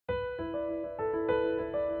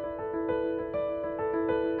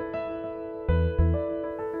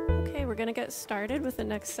going to get started with the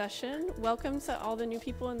next session. Welcome to all the new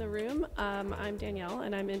people in the room. I'm Danielle,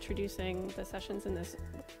 and I'm introducing the sessions in this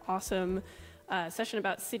awesome session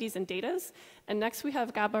about cities and datas. And next we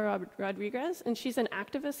have Gabriela Rodriguez, and she's an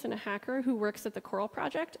activist and a hacker who works at the Coral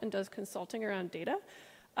Project and does consulting around data.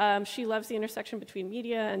 She loves the intersection between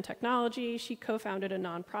media and technology. She co-founded a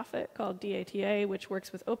nonprofit called DATA, which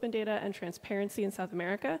works with open data and transparency in South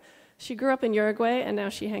America. She grew up in Uruguay, and now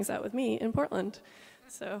she hangs out with me in Portland.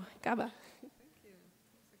 So, Gaba.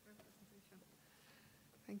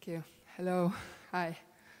 Thank you. Hello. Hi.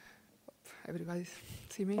 Hope everybody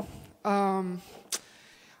see me.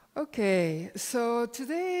 Okay, so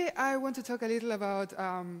today I want to talk a little about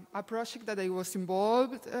a project that I was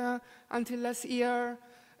involved until last year.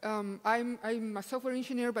 I'm a software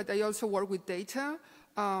engineer, but I also work with data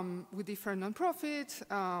with different nonprofits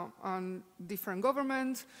and different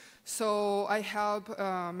governments. So I help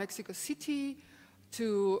Mexico City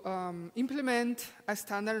to implement a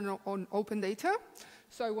standard on open data.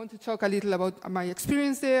 So I want to talk a little about my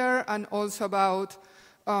experience there and also about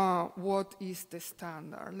what is the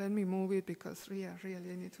standard. Let me move it because really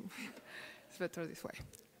I need to, it's better this way.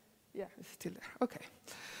 Yeah, it's still there, okay.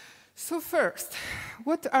 So first,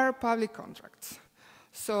 what are public contracts?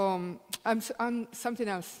 So I'm something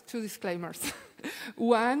else, two disclaimers.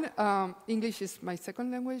 One, English is my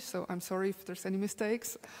second language, so I'm sorry if there's any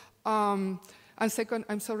mistakes. And second,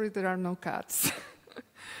 I'm sorry there are no cats.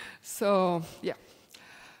 So, yeah.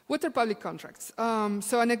 What are public contracts?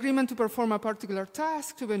 So an agreement to perform a particular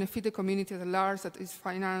task to benefit the community at large that is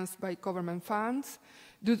financed by government funds.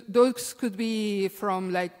 Those could be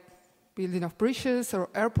from like building of bridges or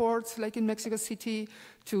airports like in Mexico City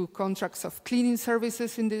to contracts of cleaning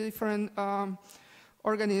services in the different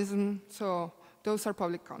organisms. So those are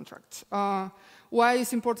public contracts. Why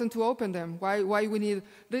is important to open them? Why we need,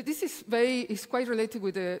 this is quite related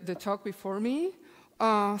with the talk before me.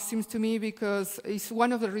 Seems to me because it's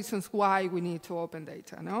one of the reasons why we need to open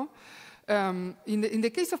data, no? In the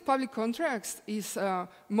case of public contracts,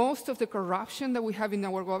 most of the corruption that we have in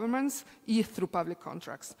our governments is through public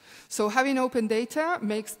contracts. So having open data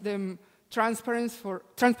makes them transparent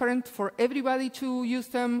for everybody to use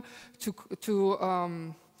them, to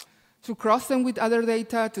cross them with other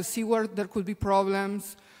data, to see where there could be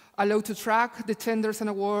problems, allow to track the tenders and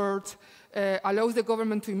awards, allows the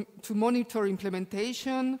government to monitor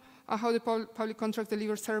implementation and how the public contract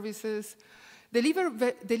delivers services, deliver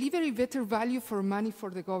better value for money for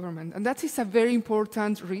the government. And that is a very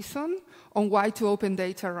important reason on why to open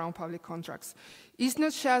data around public contracts. It's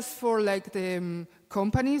not just for like the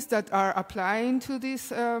companies that are applying to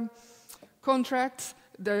these contracts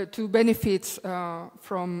to benefit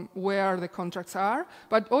from where the contracts are,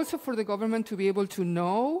 but also for the government to be able to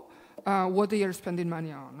know what they are spending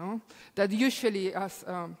money on. No? That usually, as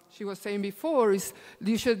she was saying before, is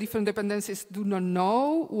usually different dependencies do not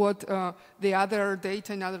know what the other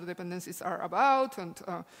data in other dependencies are about, and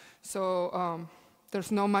so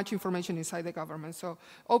there's not much information inside the government. So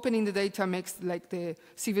opening the data makes like the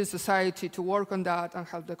civil society to work on that and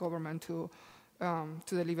help the government to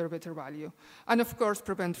deliver better value. And of course,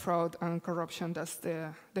 prevent fraud and corruption. That's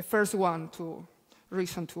the first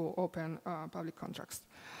reason to open public contracts.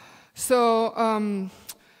 So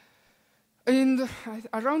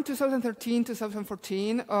around 2013,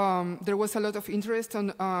 2014, there was a lot of interest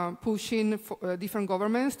on pushing different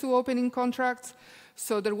governments to opening contracts.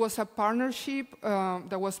 So there was a partnership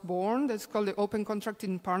that was born that's called the Open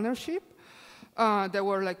Contracting Partnership. There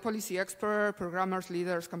were like policy experts, programmers,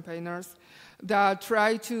 leaders, campaigners that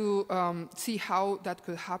try to see how that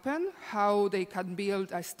could happen, how they can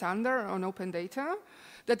build a standard on open data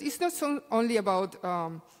that is not only about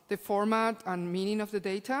the format and meaning of the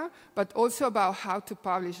data, but also about how to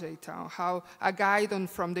publish data, how a guide on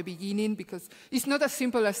from the beginning, because it's not as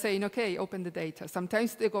simple as saying, okay, open the data.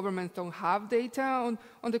 Sometimes the governments don't have data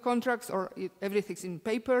on the contracts, or everything's in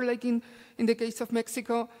paper, like in the case of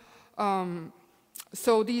Mexico.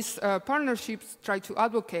 So these partnerships try to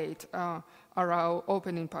advocate around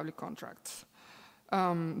opening public contracts.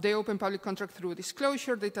 They open public contracts through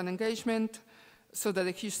disclosure, data and engagement, so that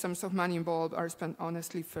the huge sums of money involved are spent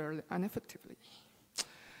honestly, fairly, and effectively.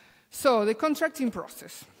 So the contracting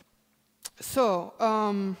process.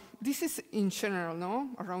 So this is in general, no,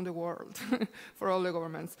 around the world for all the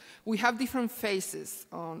governments. We have different phases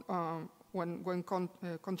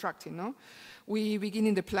contracting. No? We begin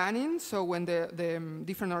in the planning, so when the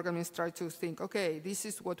different organizations try to think, okay, this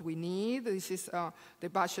is what we need, this is the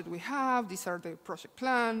budget we have, these are the project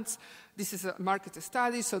plans, this is a market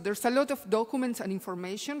study, so there's a lot of documents and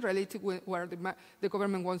information related with where the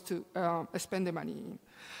government wants to spend the money in.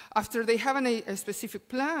 After they have a specific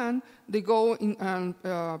plan, they go in and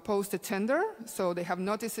post a tender, so they have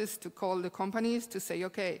notices to call the companies to say,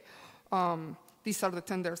 okay, these are the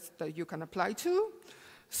tenders that you can apply to.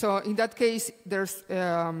 So in that case, there's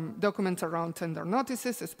documents around tender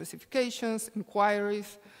notices, specifications,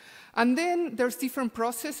 inquiries. And then there's different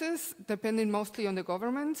processes, depending mostly on the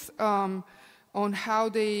governments, on how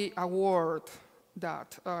they award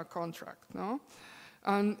that contract. No?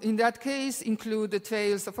 And in that case, include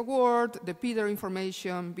details of award, the bidder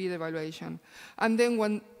information, bid evaluation. And then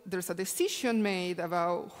when there's a decision made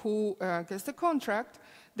about who gets the contract,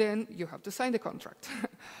 then you have to sign the contract.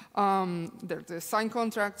 There's the signed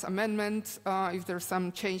contracts, amendments, if there's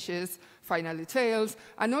some changes, final details,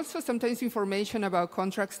 and also sometimes information about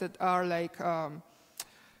contracts that are like,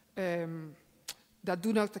 that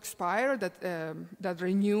do not expire, that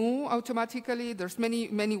renew automatically. There's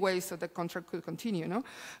many ways that the contract could continue, no?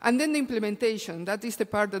 And then the implementation, that is the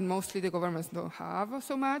part that mostly the governments don't have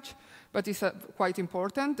so much, but it's quite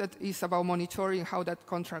important. That is about monitoring how that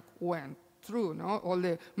contract went through, no? All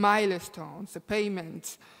the milestones, the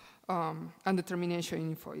payments, and the termination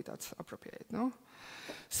info, if that's appropriate, no?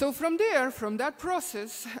 So from there, from that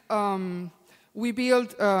process, we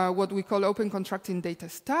built what we call Open Contracting Data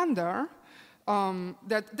Standard.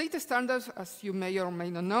 That data standards, as you may or may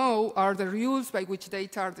not know, are the rules by which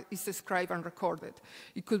data is described and recorded.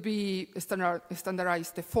 It could be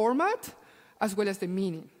standardized the format as well as the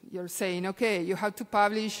meaning. You're saying, okay, you have to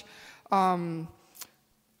publish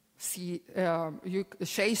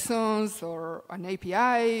JSONs or an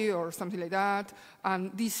API or something like that,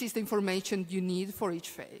 and this is the information you need for each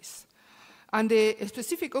phase. And the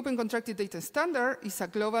specific Open Contracted Data Standard is a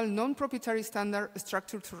global non-proprietary standard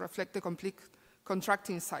structured to reflect the complete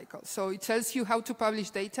contracting cycle. So it tells you how to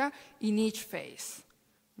publish data in each phase,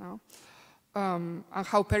 no? And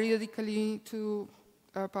how periodically to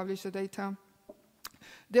publish the data.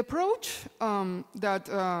 The approach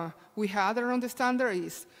that we had around the standard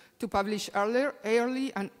is to publish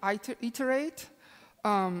early and iterate.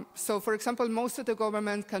 So for example, most of the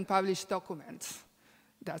government can publish documents.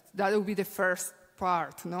 That would be the first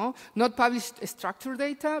part, no? Not publish structured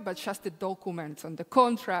data, but just the documents and the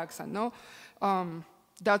contracts, and no?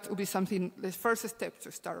 That would be something, the first step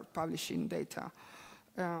to start publishing data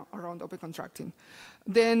around open contracting.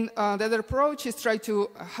 Then the other approach is try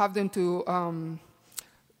to have them to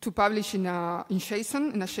publish in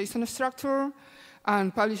JSON, in a JSON structure,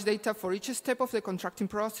 and publish data for each step of the contracting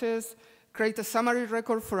process, create a summary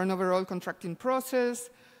record for an overall contracting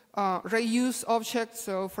process, reuse objects.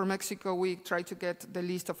 So for Mexico, we try to get the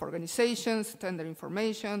list of organizations, tender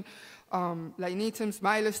information, line items,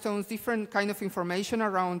 milestones, different kind of information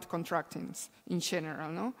around contractings in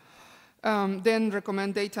general. No? Then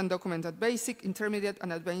recommend data and document at basic, intermediate,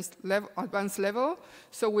 and advanced level.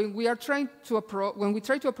 So when we try to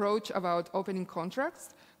approach about opening contracts,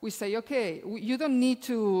 we say, okay, you don't need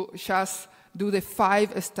to just do the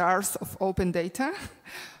 5 stars of open data.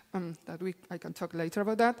 I can talk later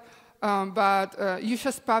about that. But you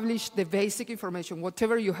just publish the basic information,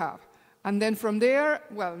 whatever you have. And then from there,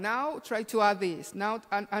 well, now try to add this. Now,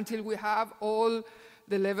 until we have all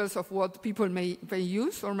the levels of what people may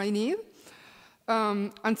use or may need.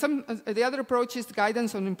 And the other approach is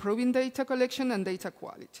guidance on improving data collection and data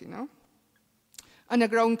quality, no? And a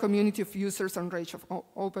growing community of users and range of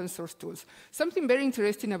open source tools. Something very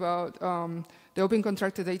interesting about the Open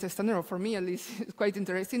Contracted Data Standard, or for me at least, it's quite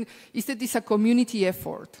interesting, is that it's a community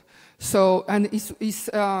effort. So, and it's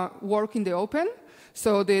work in the open.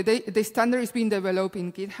 So the standard is being developed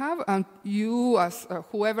in GitHub, and you, as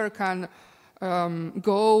whoever, can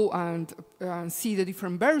go and see the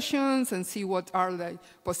different versions and see what are the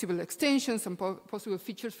possible extensions and possible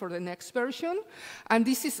features for the next version. And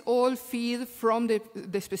this is all feed from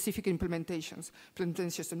the specific implementations.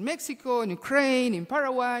 Implementations in Mexico, in Ukraine, in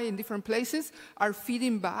Paraguay, in different places are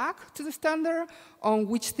feeding back to the standard on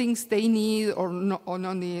which things they need or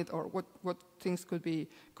not need, or what things could be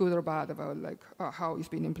good or bad about like how it's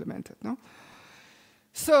being implemented. No?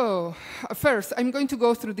 So first, I'm going to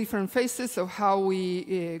go through different phases of how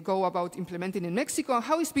we go about implementing in Mexico, and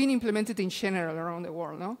how it's being implemented in general around the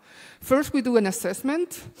world. No? First, we do an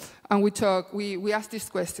assessment, and we ask these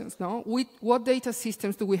questions. No? What data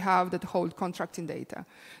systems do we have that hold contracting data?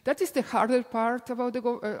 That is the harder part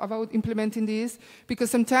about implementing this,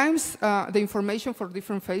 because sometimes the information for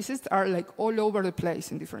different phases are like all over the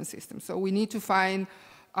place in different systems. So we need to find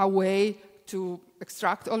a way to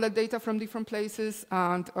extract all that data from different places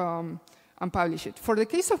and publish it. For the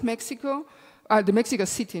case of Mexico, the Mexico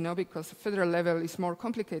City, no, because the federal level is more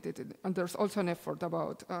complicated, and there's also an effort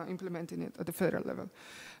about implementing it at the federal level.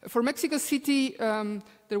 For Mexico City,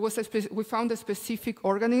 we found a specific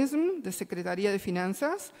organism, the Secretaría de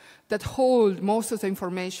Finanzas, that hold most of the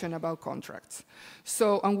information about contracts.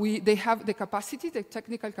 So, and they have the capacity, the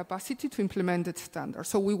technical capacity to implement the standard.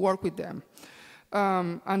 So we work with them.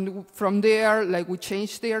 And from there, we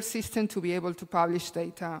changed their system to be able to publish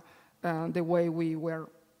data the way we were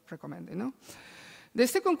recommending. No? The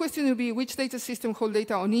second question will be, which data system hold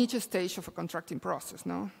data on each stage of a contracting process?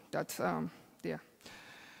 No? That's, yeah.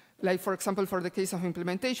 Like, for example, for the case of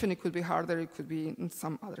implementation, it could be harder, it could be in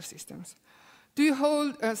some other systems. Do you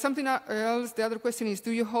hold, something else, the other question is,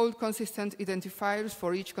 do you hold consistent identifiers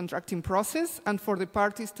for each contracting process and for the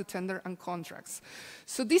parties to tender and contracts?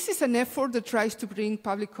 So this is an effort that tries to bring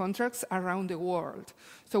public contracts around the world.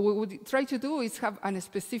 So what we try to do is have a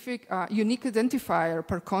specific unique identifier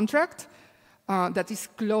per contract that is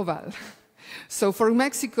global. So for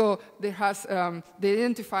Mexico, there has, the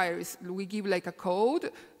identifier is, we give like a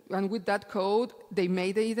code, and with that code, they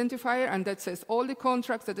made the identifier, and that says all the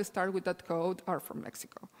contracts that start with that code are from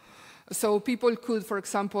Mexico. So people could, for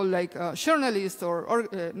example, like journalists or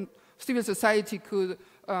civil society could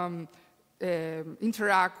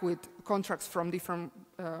interact with contracts from different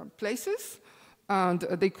places, and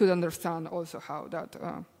they could understand also how that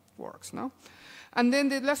works. No? And then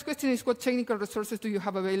the last question is, what technical resources do you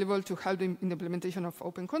have available to help in the implementation of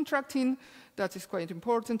open contracting? That is quite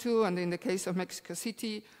important too. And in the case of Mexico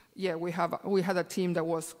City, yeah, we had a team that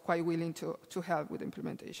was quite willing to help with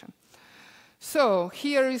implementation. So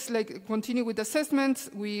here is like, continue with assessments.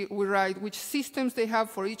 We write which systems they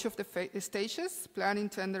have for each of the stages, planning,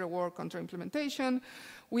 tender, award, contract implementation.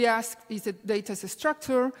 We ask, is the data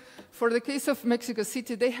structure? For the case of Mexico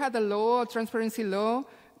City, they had a law, a transparency law,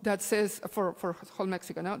 that says, for whole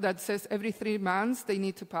Mexico now, that says every 3 months they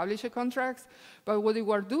need to publish a contract. But what they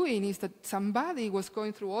were doing is that somebody was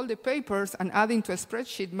going through all the papers and adding to a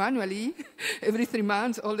spreadsheet manually every 3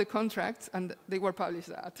 months all the contracts, and they were published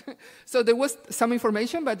that. So there was some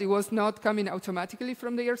information, but it was not coming automatically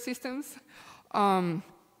from their systems.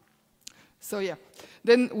 So yeah.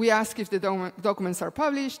 Then we ask if the documents are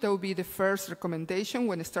published. That would be the first recommendation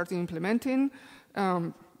when starting implementing.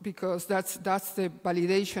 Because that's the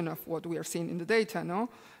validation of what we are seeing in the data, no?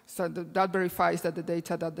 So that verifies that the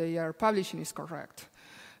data that they are publishing is correct.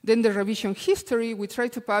 Then the revision history, we try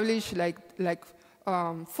to publish like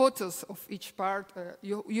photos of each part.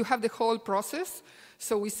 You have the whole process,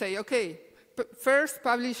 so we say, okay, first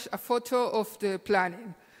publish a photo of the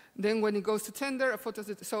planning. Then when it goes to tender, a photo.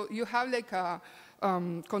 So you have like a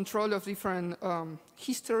control of different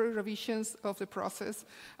history revisions of the process,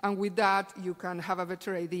 and with that you can have a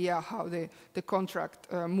better idea how the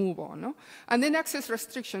contract move on. No? And then access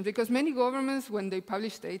restrictions, because many governments, when they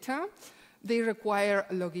publish data, they require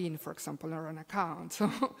a login, for example, or an account.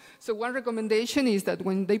 So one recommendation is that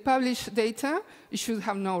when they publish data, it should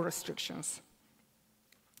have no restrictions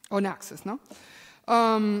on access. No?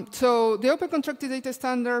 So the Open Contracted Data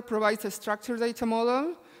Standard provides a structured data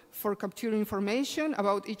model for capturing information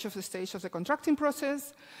about each of the stages of the contracting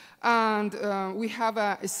process. And we have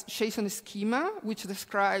a JSON schema, which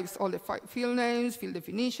describes all the field names, field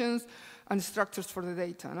definitions, and structures for the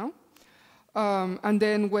data. No? And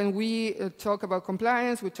then when we talk about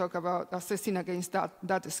compliance, we talk about assessing against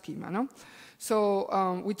that schema. No?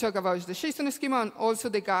 So we talk about the JSON schema and also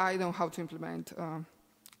the guide on how to implement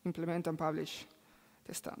and publish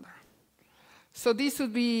the standard. So this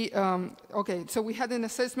would be, okay, so we had an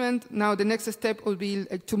assessment. Now the next step will be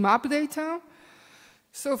to map data.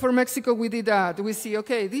 So for Mexico, we did that. We see,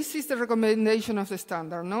 okay, this is the recommendation of the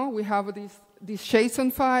standard, no? We have this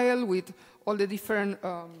JSON file with all the different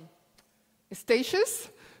stages.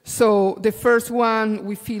 So the first one,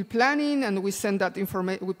 we fill planning, and we send that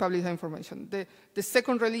information, we publish that information. The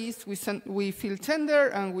second release, we fill tender,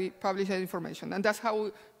 and we publish that information. And that's how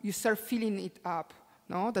you start filling it up.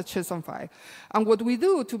 No, that's JSON file. And what we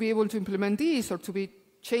do to be able to implement this or to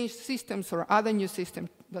change systems or add a new system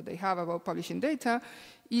that they have about publishing data,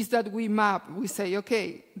 is that we map. We say,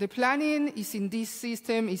 okay, the planning is in this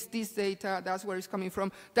system, is this data, that's where it's coming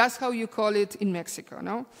from. That's how you call it in Mexico,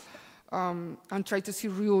 no? And try to see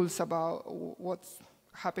rules about what's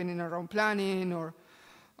happening around planning, or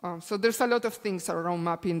so there's a lot of things around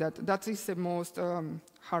mapping that is the most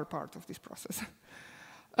hard part of this process.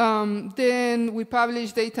 Then we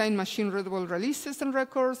publish data in machine-readable releases and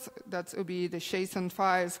records. That would be the JSON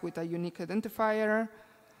files with a unique identifier.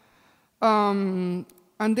 And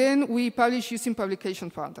then we publish using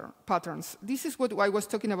publication patterns. This is what I was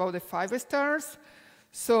talking about, the 5 stars.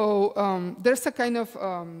 So there's a kind of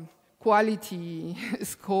quality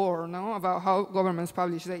score, no, about how governments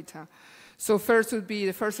publish data. So first would be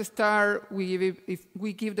the first star. If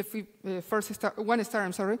we give the first star, 1 star,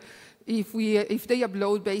 I'm sorry, if they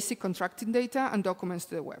upload basic contracting data and documents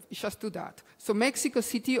to the web. It's just do that. So Mexico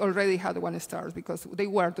City already had 1 star because they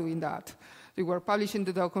were doing that. They were publishing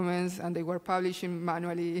the documents and they were publishing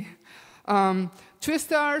manually. 2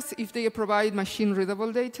 stars if they provide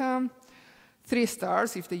machine-readable data. 3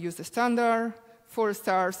 stars if they use the standard. 4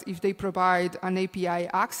 stars if they provide an API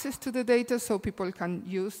access to the data so people can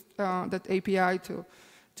use that API to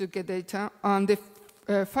get data. And the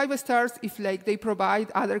 5 stars if they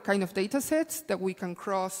provide other kind of data sets that we can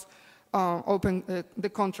cross open the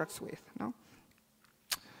contracts with. No?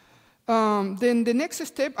 Then the next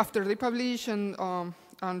step after they publish and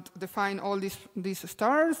define all these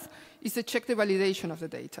stars is to check the validation of the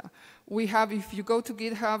data. We have, if you go to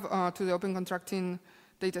GitHub, to the Open Contracting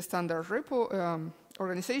Data Standard repo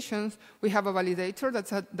organizations, we have a validator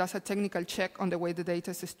that does a technical check on the way the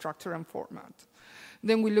data is structured and formatted.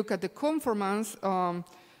 Then we look at the conformance,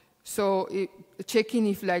 checking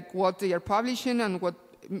if what they are publishing and what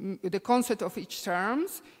the concept of each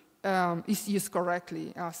terms is used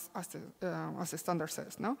correctly as the standard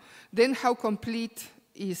says. No? Then how complete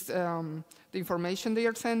is the information they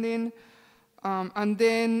are sending, and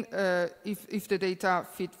then if the data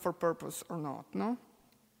fit for purpose or not. No?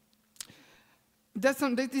 This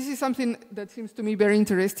is something that seems to me very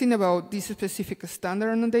interesting about this specific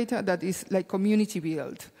standard on data that is community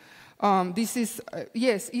built. This is,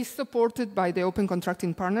 yes, is supported by the Open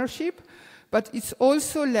Contracting Partnership, but it's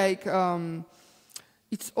also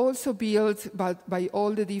it's also built by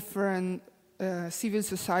all the different civil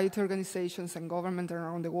society organizations and government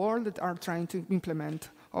around the world that are trying to implement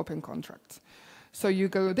open contracts. So you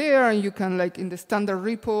go there and you can, in the standard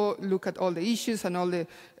repo, look at all the issues and all the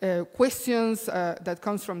questions that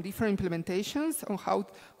comes from different implementations on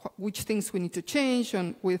which things we need to change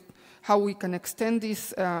and with how we can extend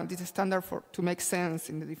this standard to make sense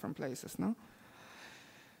in the different places. No?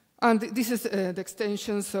 And this is the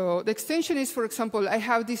extension. So the extension is, for example, I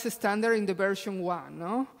have this standard in the version 1,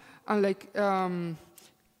 no? And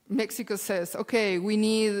Mexico says, okay, we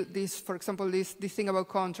need this, for example, this thing about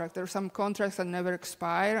contract. There are some contracts that never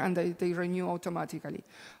expire and they renew automatically.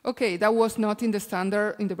 Okay, that was not in the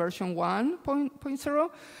standard in the version 1.0.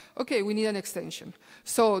 Okay, we need an extension.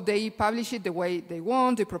 So they publish it the way they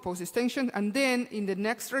want, they propose extension, and then in the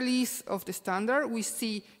next release of the standard, we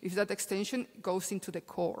see if that extension goes into the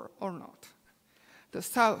core or not.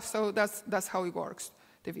 So that's how it works,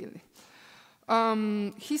 the building.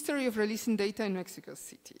 History of releasing data in Mexico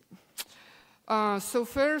City. So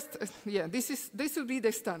first, this will be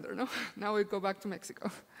the standard. No? Now we go back to Mexico.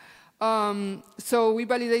 So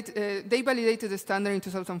they validated the standard in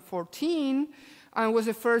 2014 and was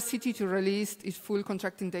the first city to release its full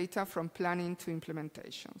contracting data from planning to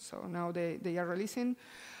implementation. So now they are releasing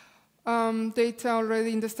data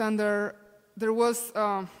already in the standard. There was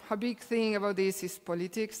a big thing about this is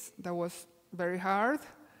politics. That was very hard.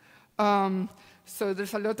 So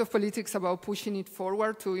there's a lot of politics about pushing it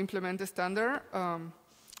forward to implement the standard.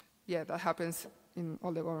 Yeah, that happens in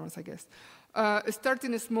all the governments, I guess.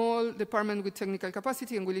 Starting a small department with technical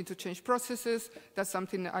capacity and willing to change processes, that's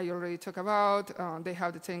something I already talked about. They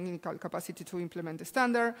have the technical capacity to implement the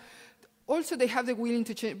standard. Also, they have the willing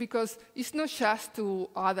to change, because it's not just to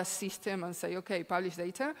add a system and say, okay, publish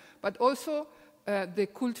data, but also the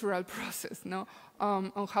cultural process, no?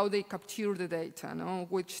 On how they capture the data, no?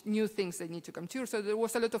 Which new things they need to capture. So there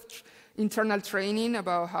was a lot of internal training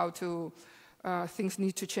about how to, things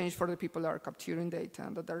need to change for the people that are capturing data,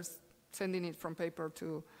 and that are sending it from paper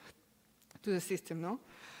to the system, no?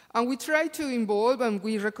 And we try to involve, and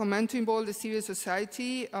we recommend to involve the civil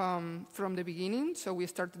society from the beginning. So we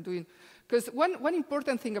started doing, because one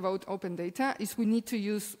important thing about open data is we need to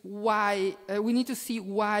use why, we need to see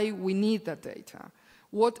why we need that data.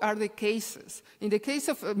 What are the cases? In the case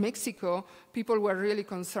of Mexico, people were really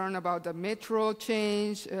concerned about the metro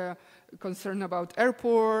change, concerned about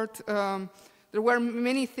airport there were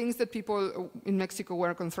many things that people in Mexico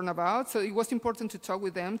were concerned about, so it was important to talk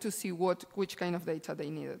with them to see which kind of data they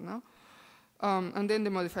needed. No? And then they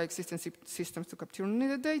modify existing systems to capture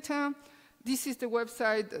needed data. This is the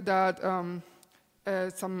website that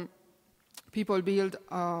some people build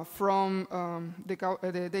from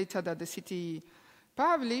the data that the city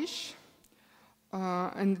publish.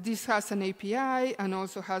 And this has an API and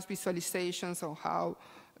also has visualizations of how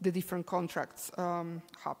the different contracts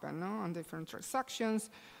happen, no? And different transactions.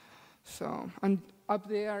 So, and up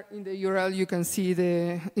there in the URL, you can see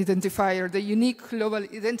the identifier, the unique global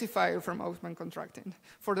identifier from open contracting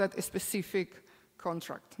for that specific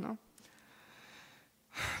contract. No?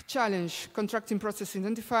 Challenge, contracting process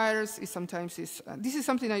identifiers is sometimes this is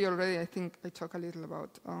something I think I talked a little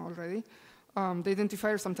about already. The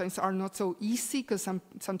identifiers sometimes are not so easy because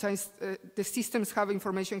sometimes the systems have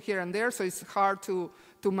information here and there, so it's hard to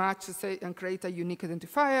match and create a unique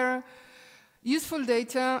identifier. Useful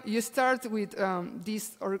data, you start with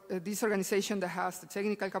this organization that has the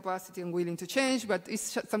technical capacity and willing to change, but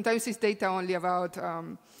sometimes it's data only about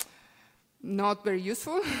not very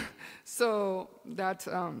useful. So that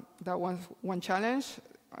was one challenge.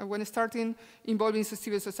 When starting involving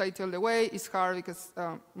civil society all the way, it's hard because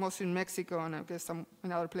mostly in Mexico and I guess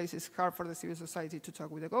in other places, it's hard for the civil society to talk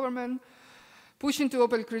with the government. Pushing to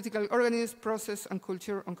open critical organisms, process, and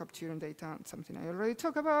culture on capturing data, something I already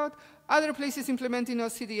talked about. Other places implementing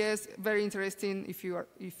OCDS, very interesting if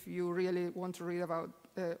you really want to read about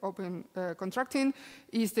open contracting,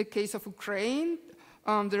 is the case of Ukraine.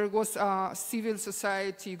 There was a civil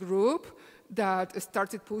society group that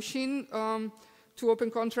started pushing to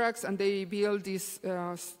open contracts, and they built this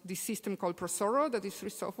system called Prosoro, that is free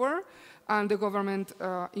software, and the government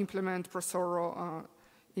implement Prosoro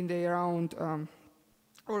in their own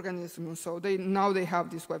organism. So now they have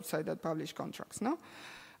this website that publish contracts. No?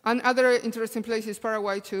 And other interesting places,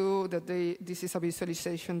 Paraguay too, that this is a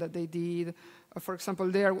visualization that they did. For example,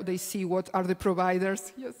 there they see what are the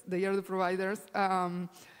providers. Yes, they are the providers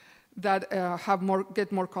that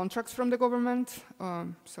get more contracts from the government.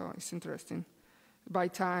 So it's interesting. By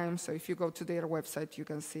time, so if you go to their website, you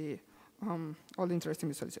can see all the interesting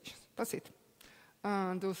visualizations. That's it.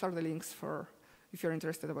 Those are the links for if you're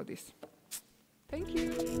interested about this. Thank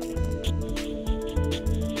you.